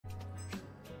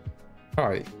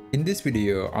Hi, in this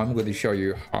video, I'm going to show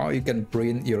you how you can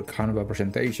print your Canva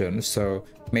presentation. So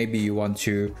maybe you want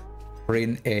to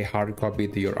print a hard copy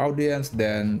to your audience,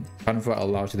 then Canva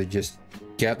allows you to just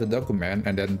get the document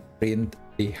and then print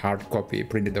the hard copy,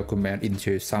 print the document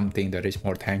into something that is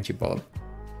more tangible.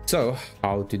 So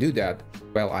how to do that?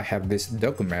 Well, I have this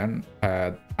document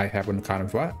I have on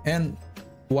Canva, and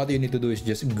what you need to do is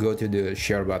just go to the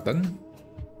share button,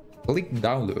 click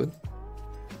download,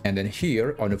 and then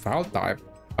here on the file type,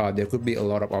 there could be a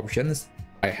lot of options.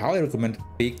 I highly recommend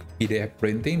pick PDF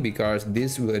printing because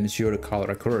this will ensure color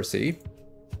accuracy.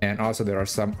 And also there are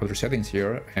some other settings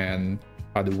here, and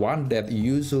the one that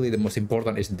usually the most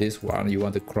important is this one. You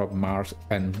want to crop, mask,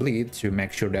 and bleed to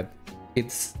make sure that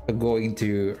it's going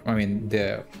to,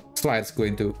 the slide's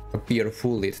going to appear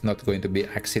fully. It's not going to be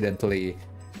accidentally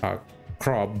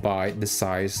cropped by the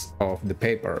size of the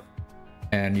paper.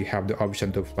 And you have the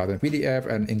option to flatten PDF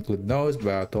and include notes,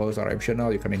 but those are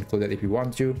optional. You can include that if you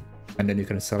want to. And then you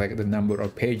can select the number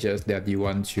of pages that you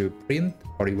want to print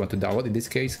or you want to download in this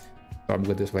case. So I'm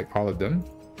going to select all of them.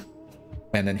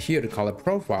 And then here, the color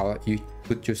profile, you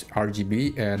could choose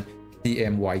RGB and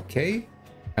CMYK.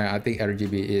 I think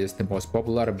RGB is the most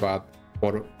popular, but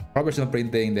for professional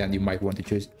printing, then you might want to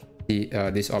choose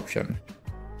this option.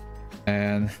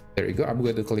 And there you go. I'm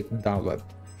going to click download.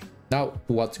 Now,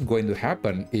 what's going to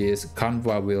happen is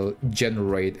Canva will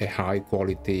generate a high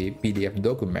quality PDF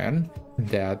document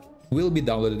that will be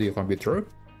downloaded to your computer.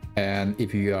 And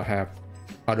if you have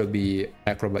Adobe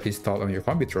Acrobat installed on your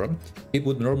computer, it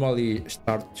would normally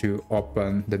start to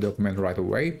open the document right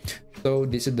away. So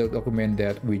this is the document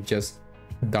that we just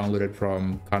downloaded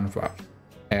from Canva.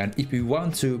 And if you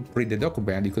want to print the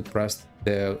document, you could press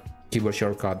the keyboard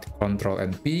shortcut Ctrl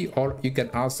and P, or you can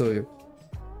also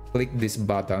click this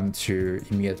button to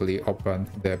immediately open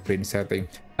the print setting.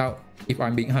 Now, if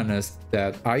I'm being honest,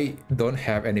 that I don't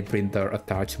have any printer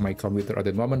attached to my computer at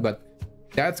the moment, but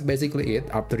that's basically it.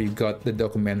 After you got the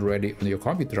document ready on your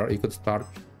computer, you could start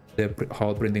the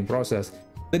whole printing process.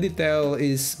 The detail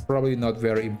is probably not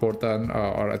very important,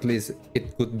 or at least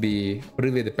it could be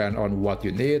really depend on what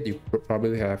you need. You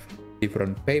probably have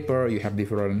different paper, you have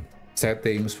different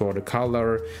settings for the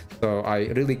color. So I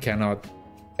really cannot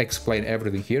explain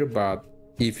everything here, but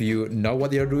if you know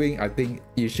what you're doing, I think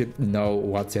you should know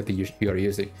what setting you are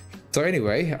using. So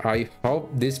anyway, I hope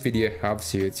this video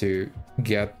helps you to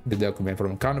get the document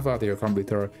from Canva to your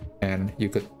computer and you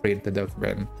could print the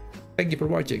document. Thank you for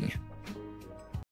watching.